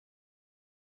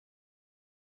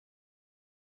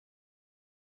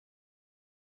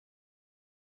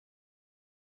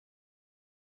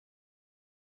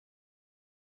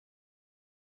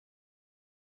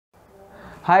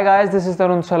Hi guys, this is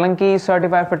Tarun Solanki,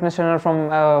 certified fitness trainer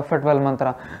from फिटवेल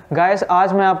Mantra. Guys,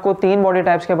 आज मैं आपको 3 body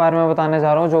types के बारे में बताने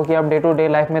जा रहा हूँ जो कि आप डे टू डे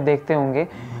लाइफ में देखते होंगे।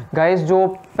 गाइस, जो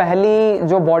पहली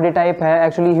जो बॉडी टाइप है,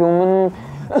 एक्चुअली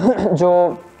ह्यूमन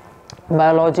जो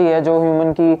बायोलॉजी है, जो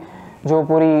ह्यूमन की जो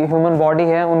पूरी ह्यूमन बॉडी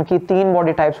है, उनकी 3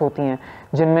 बॉडी टाइप्स होती हैं,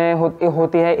 जिनमें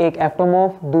होती है एक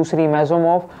एक्टोमॉर्फ, दूसरी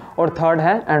मेसोमॉर्फ और थर्ड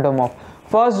है एंडोमॉर्फ।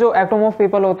 फर्स्ट जो एक्टोमॉर्फ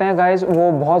पीपल होते हैं गाइज,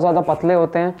 वो बहुत ज़्यादा पतले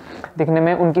होते हैं दिखने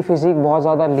में, उनकी फिजिक बहुत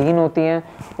ज़्यादा लीन होती है,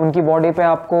 उनकी बॉडी पे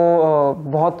आपको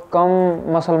बहुत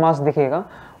कम मसल मास दिखेगा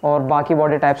और बाकी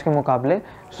बॉडी टाइप्स के मुकाबले।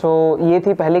 सो ये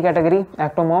थी पहली category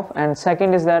ectomorph. And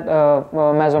second is that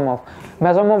mesomorph.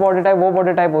 Mesomorph body type वो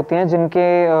बॉडी टाइप होती हैं जिनके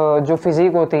जो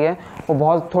फिजिक होती है वो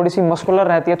बहुत थोड़ी सी मस्कुलर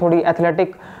रहती है, थोड़ी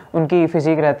एथलेटिक उनकी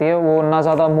फिजिक रहती है। वो ना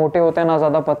ज़्यादा मोटे होते हैं ना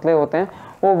ज़्यादा पतले होते हैं,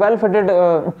 वो वेल फिटेड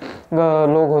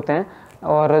लोग होते हैं।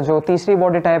 और जो तीसरी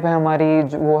बॉडी टाइप है हमारी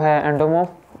वो है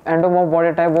एंडोमॉर्फ। एंडोमॉर्फ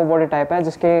बॉडी टाइप वो बॉडी टाइप है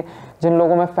जिन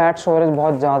लोगों में फैट स्टोरेज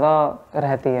बहुत ज़्यादा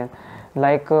रहती है।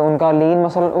 लाइक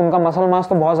उनका मसल मास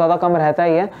तो बहुत ज़्यादा कम रहता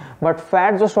ही है, बट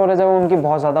फैट जो स्टोरेज है वो उनकी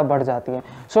बहुत ज़्यादा बढ़ जाती है।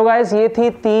 सो गाइस, ये थी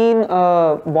 3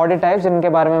 बॉडी टाइप्स जिनके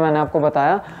बारे में मैंने आपको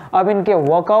बताया। अब इनके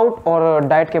वर्कआउट और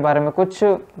डाइट के बारे में कुछ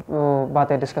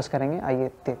बातें डिस्कस करेंगे। आइए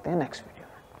देखते हैं नेक्स्ट वीडियो।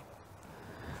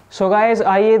 सो गाइज,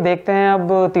 आइए देखते हैं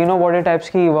अब तीनों बॉडी टाइप्स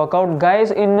की वर्कआउट।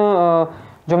 गाइज, इन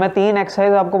जो मैं 3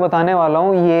 एक्सरसाइज आपको बताने वाला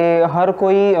हूँ, ये हर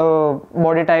कोई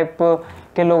बॉडी टाइप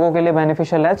के लोगों के लिए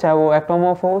बेनिफिशियल है, चाहे वो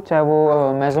एक्टोमॉर्फ हो, चाहे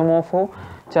वो मेसोमॉर्फ हो,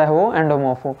 चाहे वो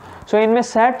एंडोमॉर्फ हो। सो इनमें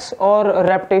सेट्स और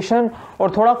रेपिटेशन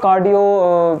और थोड़ा कार्डियो,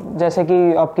 जैसे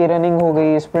कि आपकी रनिंग हो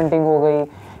गई, स्प्रिंटिंग हो गई,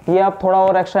 ये आप थोड़ा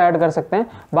और एक्स्ट्रा ऐड कर सकते हैं।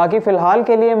 बाकी फ़िलहाल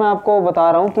के लिए मैं आपको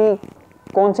बता रहा हूँ कि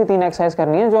कौन सी 3 एक्सरसाइज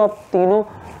करनी है जो आप तीनों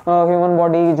ह्यूमन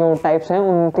बॉडी जो टाइप्स हैं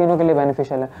उन तीनों के लिए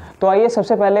बेनिफिशियल है। तो आइए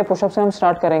सबसे पहले पुशअप से हम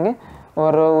स्टार्ट करेंगे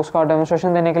और उसका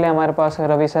डेमोन्स्ट्रेशन देने के लिए हमारे पास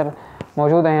रवि सर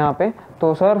मौजूद हैं यहाँ पे।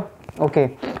 तो सर ओके,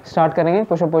 स्टार्ट करेंगे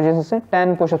पुशअप पोजीशन से।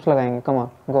 10 पुशअप्स लगाएंगे। Come on,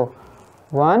 go.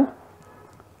 1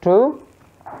 2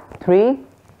 3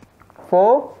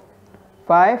 4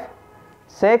 5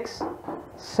 6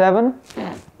 7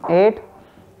 8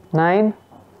 9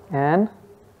 and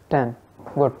 10।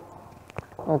 Good,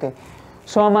 okay.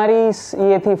 सो हमारी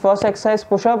ये थी फर्स्ट एक्सरसाइज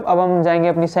पुशअप। अब हम जाएंगे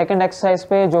अपनी सेकंड एक्सरसाइज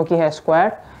पे जो कि है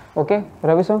squat. Okay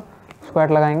Ravi sir,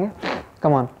 squat लगाएंगे।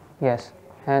 Come on, yes,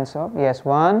 hands up, yes.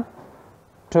 1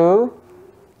 2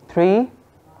 3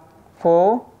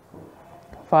 4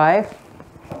 5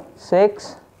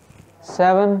 6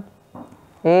 7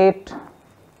 8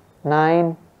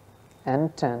 9 and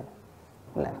 10।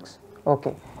 Relax. Okay,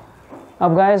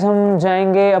 अब गाइस हम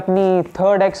जाएंगे अपनी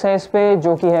थर्ड एक्सरसाइज पे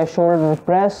जो कि है शोल्डर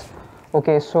प्रेस।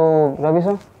 ओके, सो रवि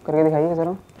सर करके दिखाइए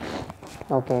ज़रा।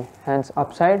 Okay, hands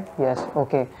up side, yes.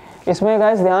 Okay, इसमें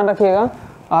गाइस ध्यान रखिएगा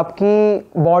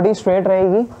आपकी बॉडी स्ट्रेट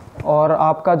रहेगी और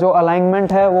आपका जो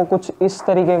अलाइनमेंट है वो कुछ इस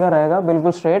तरीके का रहेगा,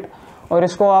 बिल्कुल स्ट्रेट। और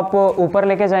इसको आप ऊपर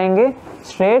लेके जाएंगे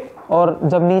स्ट्रेट, और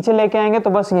जब नीचे लेके आएंगे तो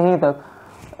बस यहीं तक।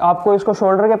 आपको इसको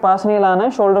शोल्डर के पास नहीं लाना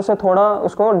है, शोल्डर से थोड़ा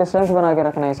उसको डिस्टेंस बना के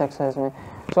रखना है इस एक्सरसाइज में।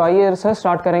 तो आइए सर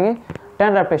स्टार्ट करेंगे।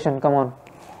 10 repetition. Come on.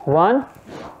 1,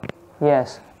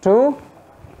 yes, 2,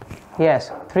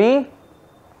 yes, 3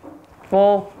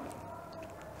 4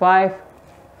 5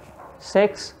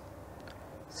 6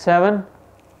 7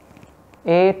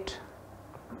 8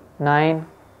 9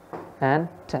 and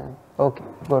 10। Okay,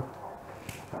 good.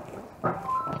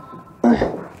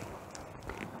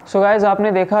 So guys,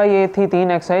 आपने देखा ये थी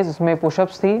 3 एक्सरसाइज। इसमें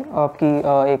पुशअप्स थी आपकी,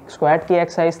 एक स्क्वाट की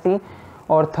एक्सरसाइज थी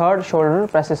और थर्ड शोल्डर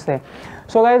प्रेसेस थे।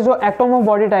 सो गाइज, जो एक्टोमॉर्फ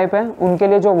बॉडी टाइप है उनके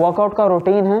लिए जो वर्कआउट का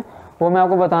रूटीन है वो मैं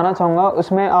आपको बताना चाहूँगा।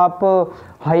 उसमें आप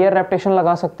हायर रेपिटेशन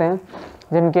लगा सकते हैं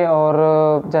जिनके,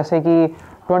 और जैसे कि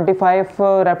 25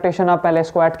 रेपिटेशन आप पहले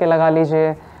स्क्वाट के लगा लीजिए,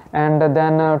 एंड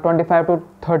देन 25 to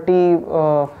 30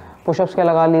 पुशअप्स के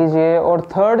लगा लीजिए। और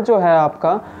थर्ड जो है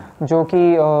आपका जो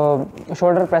कि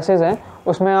शोल्डर प्रेसेस है,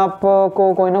 उसमें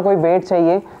आपको कोई ना कोई वेट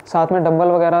चाहिए, साथ में डंबल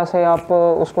वगैरह से आप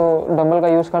उसको डंबल का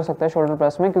यूज़ कर सकते हैं शोल्डर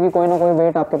प्रेस में, क्योंकि कोई ना कोई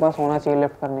वेट आपके पास होना चाहिए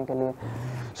लिफ्ट करने के लिए।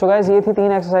 सो गाइस, ये थी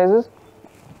 3 एक्सरसाइजेस,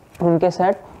 उनके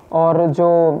सेट। और जो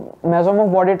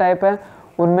मेसोमॉर्फ बॉडी टाइप है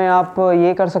उनमें आप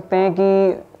ये कर सकते हैं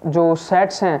कि जो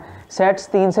सेट्स हैं, सेट्स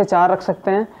 3 से 4 रख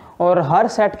सकते हैं, और हर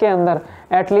सेट के अंदर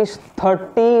एटलीस्ट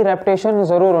 30 रेपिटेशन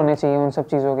ज़रूर होने चाहिए उन सब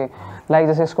चीज़ों के। लाइक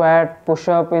जैसे स्क्वाट,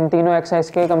 पुशअप, इन तीनों एक्सरसाइज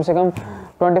के कम से कम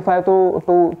 25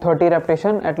 to 30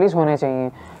 रेपिटेशन एटलीस्ट होने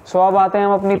चाहिए। सो अब आते हैं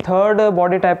हम अपनी थर्ड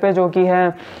बॉडी टाइप पे जो कि है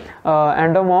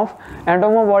एंडोमॉर्फ।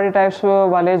 एंडोमॉर्फ बॉडी टाइप्स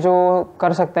वाले जो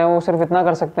कर सकते हैं वो सिर्फ इतना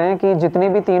कर सकते हैं कि जितनी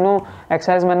भी तीनों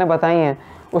एक्सरसाइज मैंने बताई हैं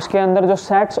उसके अंदर जो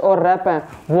सेट्स और रैप हैं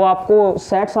वो आपको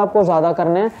सेट्स आपको ज़्यादा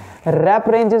करने हैं। रैप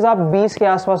रेंजेस आप 20 के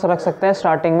आसपास रख सकते हैं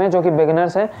स्टार्टिंग में, जो कि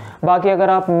बिगिनर्स है। बाकी अगर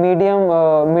आप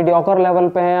मीडियोकर लेवल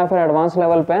पे हैं या फिर एडवांस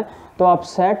लेवल पे हैं तो आप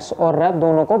सेट्स और रैप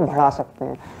दोनों को बढ़ा सकते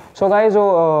हैं। सो गाइस,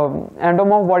 जो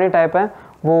एंडोमॉर्फ बॉडी टाइप है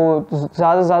वो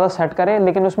ज़्यादा से ज़्यादा सेट करें,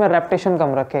 लेकिन उसमें रेप्टेशन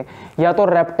कम रखें, या तो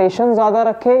रेप्टेशन ज़्यादा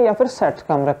रखें या फिर सेट्स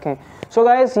कम रखें। सो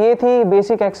गाइस, ये थी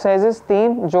बेसिक एक्सरसाइजेस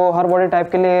 3 जो हर बॉडी टाइप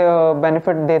के लिए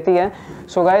बेनिफिट देती है।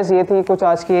 सो गाइस, ये थी कुछ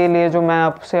आज के लिए जो मैं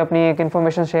आपसे अपनी एक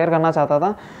इन्फॉर्मेशन शेयर करना चाहता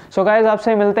था। सो गाइस,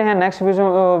 आपसे मिलते हैं नेक्स्ट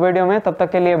वीडियो में। तब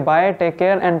तक के लिए bye, take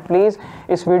care and please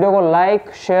इस वीडियो को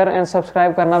लाइक, शेयर एंड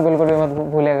सब्सक्राइब करना बिल्कुल भी मत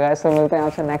भूलिएगा। इससे मिलते हैं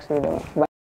आपसे नेक्स्ट वीडियो में।